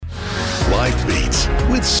Life Beats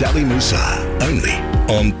with Sally Musa, only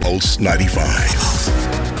on Pulse 95.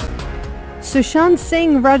 Sushant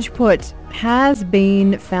Singh Rajput has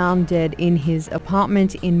been found dead in his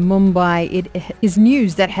apartment in Mumbai. It is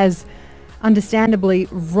news that has understandably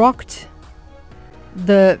rocked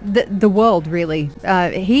the world, really.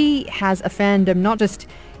 He has a fandom not just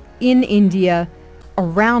in India,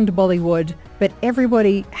 around Bollywood, but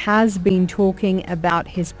everybody has been talking about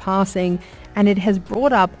his passing, and it has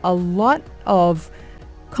brought up a lot of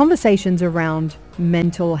conversations around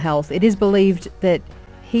mental health. It is believed that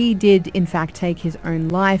he did in fact take his own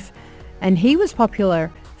life, and he was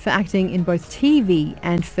popular for acting in both TV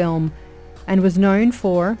and film and was known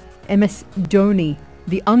for MS Dhoni,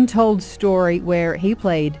 the untold story where he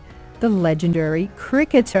played the legendary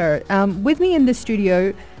cricketer. With me in the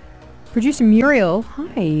studio, producer Muriel.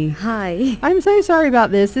 Hi. Hi. I'm so sorry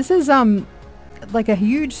about this. This is like a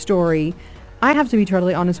huge story. I have to be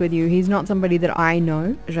totally honest with you. He's not somebody that I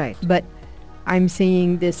know. Right. But I'm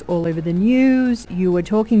seeing this all over the news. You were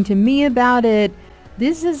talking to me about it.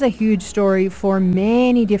 This is a huge story for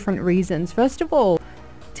many different reasons. First of all,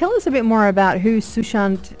 tell us a bit more about who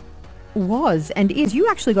Sushant was and is. You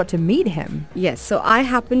actually got to meet him. Yes. So I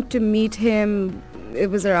happened to meet him.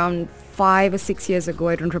 It was around 5 or 6 years ago.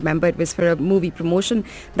 I don't remember. It was for a movie promotion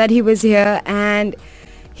that he was here, and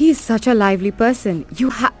he's such a lively person.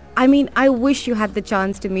 I wish you had the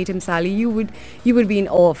chance to meet him, Sally. You would be in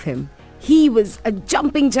awe of him. He was a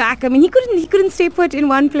jumping jack. I mean, he couldn't stay put in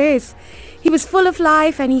one place. He was full of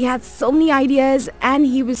life, and he had so many ideas, and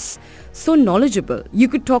he was so knowledgeable. You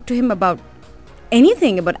could talk to him about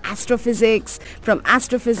anything, about astrophysics, from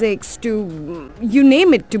astrophysics to you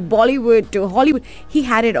name it, to Bollywood, to Hollywood. He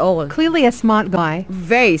had it all. Clearly a smart guy.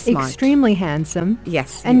 Very smart. Extremely handsome.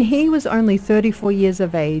 Yes. And he was only 34 years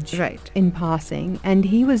of age. Right. In passing. And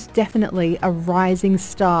he was definitely a rising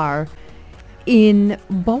star in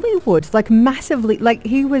Bollywood, like massively, like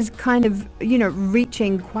he was kind of,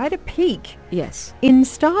 reaching quite a peak. Yes. In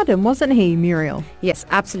stardom, wasn't he, Muriel? Yes,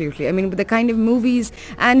 absolutely. I mean, with the kind of movies,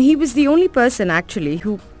 and he was the only person actually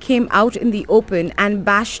who came out in the open and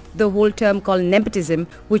bashed the whole term called nepotism,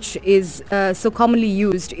 which is so commonly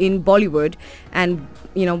used in Bollywood, and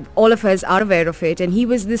all of us are aware of it. And he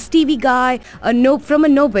was this TV guy, from a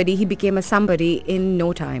nobody, he became a somebody in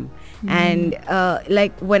no time. And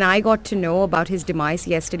like when I got to know about his demise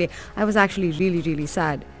yesterday, I was actually really, really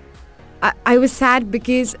sad. I was sad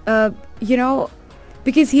because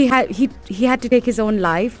because he had to take his own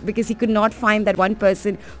life, because he could not find that one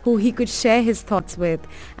person who he could share his thoughts with,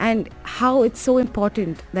 and how it's so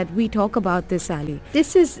important that we talk about this, Sally.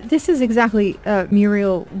 This is exactly,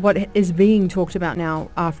 Muriel, what is being talked about now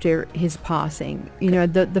after his passing.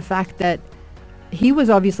 The fact that he was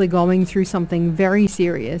obviously going through something very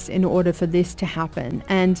serious in order for this to happen.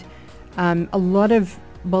 And a lot of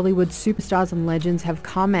Bollywood superstars and legends have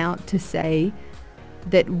come out to say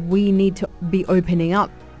that we need to be opening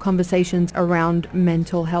up conversations around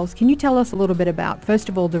mental health. Can you tell us a little bit about, first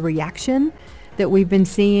of all, the reaction that we've been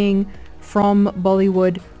seeing from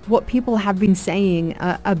Bollywood, what people have been saying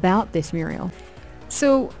about this, Muriel?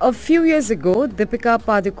 So a few years ago, Deepika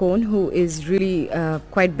Padukone, who is really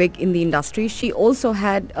quite big in the industry, she also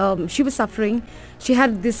had, she was suffering. She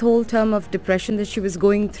had this whole term of depression that she was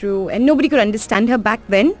going through, and nobody could understand her back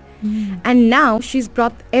then. And now she's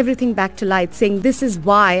brought everything back to light, saying, this is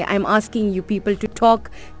why I'm asking you people to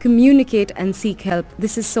talk, communicate and seek help.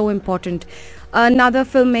 This is so important. Another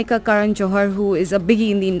filmmaker, Karan Johar, who is a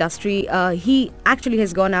biggie in the industry, he actually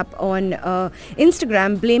has gone up on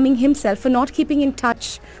Instagram blaming himself for not keeping in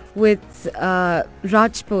touch with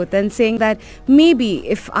Rajput, and saying that maybe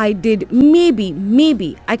if I did,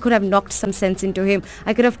 maybe I could have knocked some sense into him.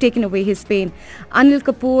 I could have taken away his pain. Anil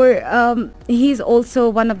Kapoor, he's also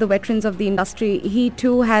one of the veterans of the industry. He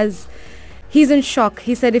too he's in shock.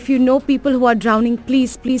 He said, if you know people who are drowning,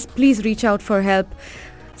 please reach out for help.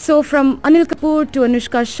 So from Anil Kapoor to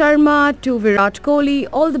Anushka Sharma to Virat Kohli,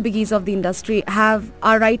 all the biggies of the industry are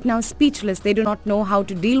right now speechless. They do not know how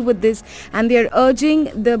to deal with this, and they are urging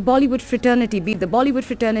the Bollywood fraternity, be it the Bollywood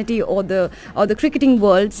fraternity or the cricketing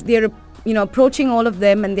worlds. They are approaching all of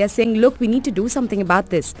them, and they're saying, look, we need to do something about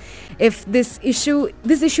this. If this issue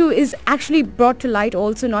is actually brought to light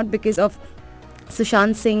also not because of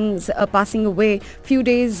Sushant Singh's passing away. Few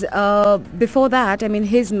days before that, I mean,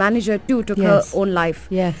 his manager too took her own life.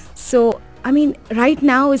 Yes. So, I mean, right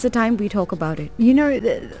now is the time we talk about it.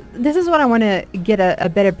 This is what I want to get a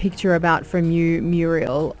better picture about from you,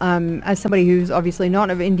 Muriel, as somebody who's obviously not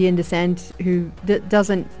of Indian descent, who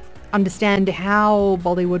doesn't understand how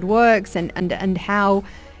Bollywood works and how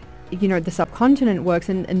the subcontinent works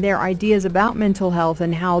and their ideas about mental health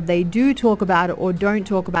and how they do talk about it or don't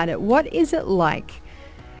talk about it. What is it like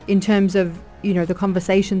in terms of, the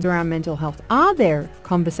conversations around mental health? Are there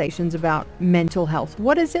conversations about mental health?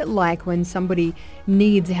 What is it like when somebody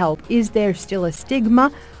needs help? Is there still a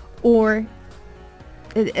stigma, or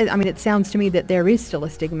it sounds to me that there is still a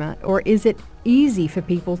stigma, or is it easy for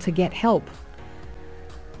people to get help?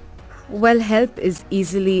 Well, help is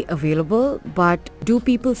easily available, but do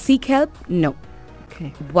people seek help? No.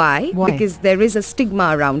 Okay. Why? Because there is a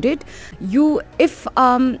stigma around it. If,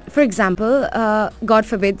 for example, God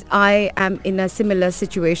forbid, I am in a similar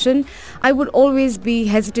situation, I would always be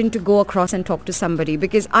hesitant to go across and talk to somebody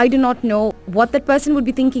because I do not know what that person would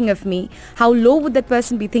be thinking of me. How low would that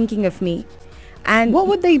person be thinking of me? And what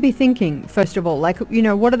would they be thinking, first of all? Like,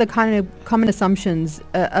 what are the kind of common assumptions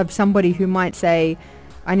of somebody who might say,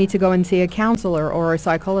 I need to go and see a counselor or a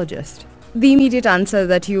psychologist? The immediate answer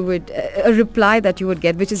that you would, a reply that you would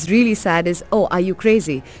get, which is really sad, is, oh, are you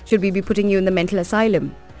crazy? Should we be putting you in the mental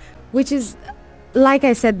asylum? Which is, like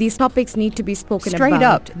I said, these topics need to be spoken straight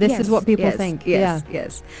about. Straight up. This is what people think.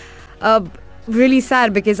 Yes. Really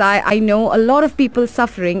sad because I know a lot of people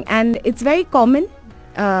suffering, and it's very common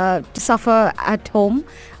to suffer at home.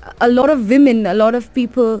 A lot of women, a lot of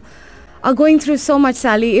people are going through so much,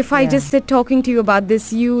 Sally. If I just sit talking to you about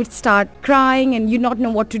this, you start crying and you not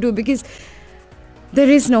know what to do because there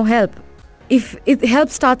is no help. Help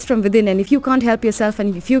starts from within, and if you can't help yourself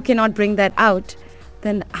and if you cannot bring that out,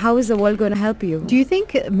 then how is the world going to help you? Do you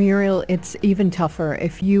think, Muriel, it's even tougher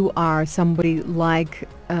if you are somebody like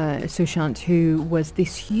Sushant, who was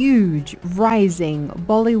this huge, rising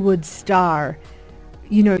Bollywood star,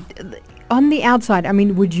 on the outside,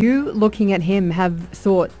 would you, looking at him, have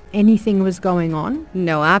thought anything was going on?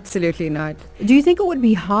 No, absolutely not. Do you think it would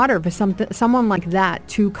be harder for someone like that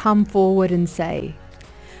to come forward and say,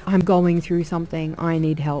 I'm going through something, I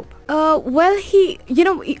need help? Well,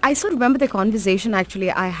 I still remember the conversation actually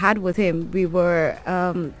I had with him. We were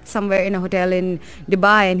somewhere in a hotel in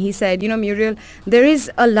Dubai, and he said, Muriel, there is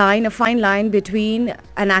a fine line between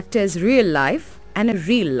an actor's real life and a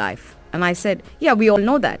real life. And I said, yeah, we all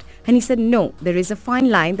know that. And he said, no, there is a fine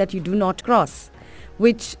line that you do not cross,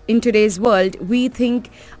 which in today's world, we think,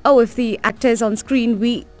 if the actor is on screen,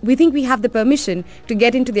 we think we have the permission to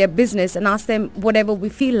get into their business and ask them whatever we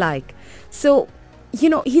feel like. So,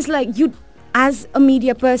 he's like, you, as a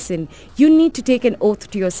media person, you need to take an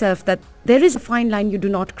oath to yourself that there is a fine line you do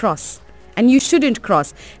not cross. And you shouldn't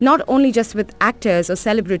cross, not only just with actors or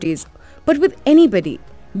celebrities, but with anybody.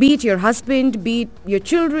 Be it your husband, be it your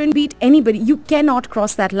children, be it anybody, you cannot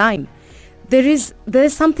cross that line. There is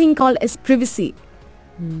something called as privacy.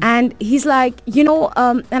 And he's like, and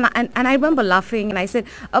I remember laughing, and I said,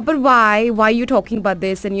 but why are you talking about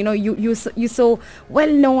this? And you're so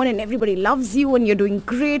well known and everybody loves you and you're doing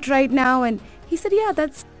great right now. And he said, yeah,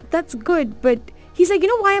 that's good. But he's like,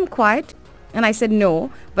 why I'm quiet? And I said, no,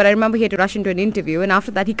 but I remember he had to rush into an interview. And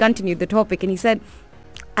after that, he continued the topic and he said,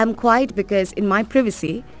 I'm quiet because in my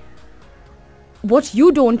privacy, what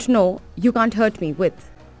you don't know, you can't hurt me with.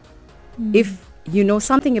 If you know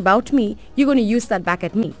something about me, you're going to use that back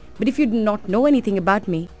at me. But if you do not know anything about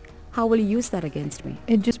me, how will you use that against me?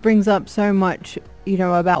 It just brings up so much,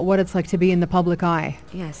 about what it's like to be in the public eye.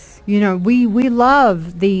 Yes. We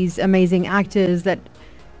love these amazing actors that,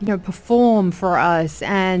 perform for us,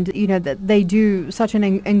 and, that they do such an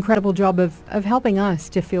incredible job of helping us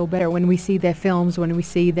to feel better when we see their films, when we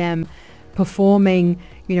see them performing,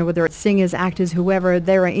 whether it's singers, actors, whoever,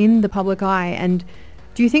 they're in the public eye. And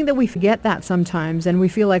do you think that we forget that sometimes and we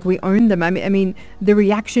feel like we own them? I mean, the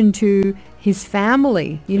reaction to his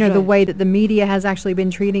family, Right. The way that the media has actually been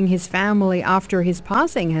treating his family after his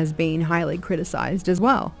passing has been highly criticized as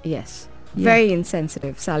well. Yes. Yeah. Very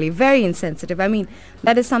insensitive, Sally. Very insensitive.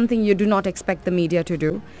 That is something you do not expect the media to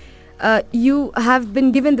do. You have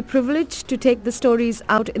been given the privilege to take the stories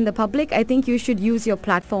out in the public. I think you should use your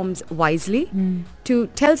platforms wisely to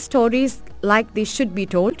tell stories like they should be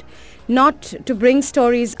told, not to bring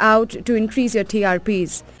stories out to increase your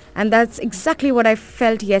TRPs. And that's exactly what I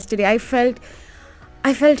felt yesterday. I felt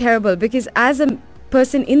terrible because as a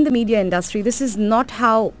person in the media industry, this is not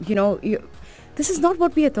how, this is not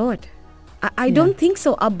what we had thought. I don't think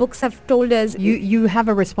so. Our books have told us... You have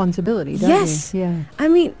a responsibility, don't yes. you?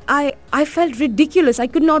 Yeah. I felt ridiculous. I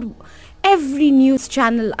could not... Every news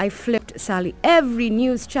channel I flipped, Sally. Every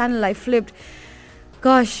news channel I flipped.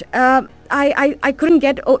 Gosh, I couldn't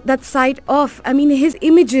get that site off. His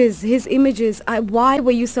images. Why were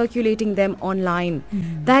you circulating them online?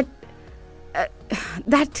 That...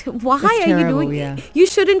 that why It's are you terrible, doing yeah. You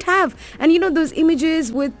shouldn't have. And those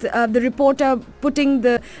images with the reporter putting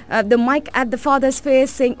the mic at the father's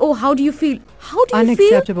face saying, oh, how do you feel? How do you feel?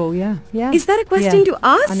 Unacceptable, yeah. Is that a question to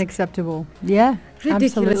ask? Unacceptable. Yeah,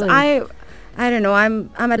 Ridiculous. absolutely. I don't know.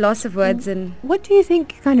 I'm at loss of words. And What do you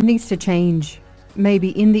think kind of needs to change, maybe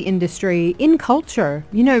in the industry, in culture?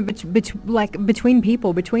 Between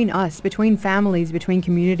people, between us, between families, between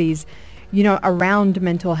communities, around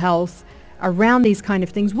mental health, around these kind of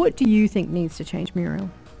things. What do you think needs to change, Muriel?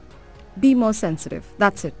 be more sensitive.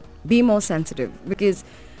 That's it. Be more sensitive, because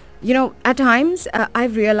at times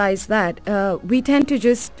I've realized that we tend to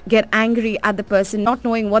just get angry at the person, not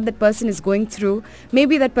knowing what that person is going through.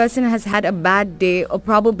 Maybe that person has had a bad day, or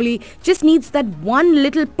probably just needs that one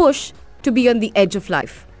little push to be on the edge of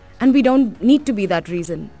life. And we don't need to be that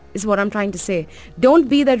reason, is what I'm trying to say. Don't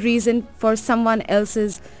be that reason for someone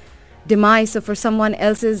else's demise, or for someone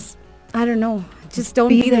else's, I don't know, just don't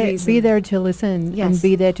be the there, reason. Be there to listen and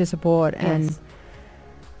be there to support. And Yes.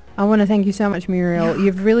 I want to thank you so much, Muriel.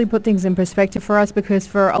 You've really put things in perspective for us, because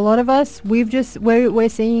for a lot of us, we're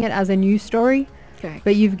seeing it as a news story. Correct.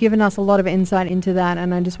 But you've given us a lot of insight into that,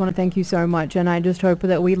 and I just want to thank you so much. And I just hope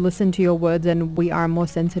that we listen to your words and we are more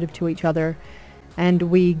sensitive to each other, and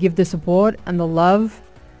we give the support and the love,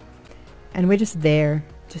 and we're just there.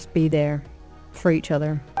 Just be there for each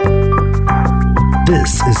other.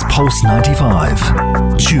 This is Pulse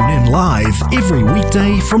 95. Tune in live every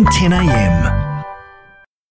weekday from 10 a.m.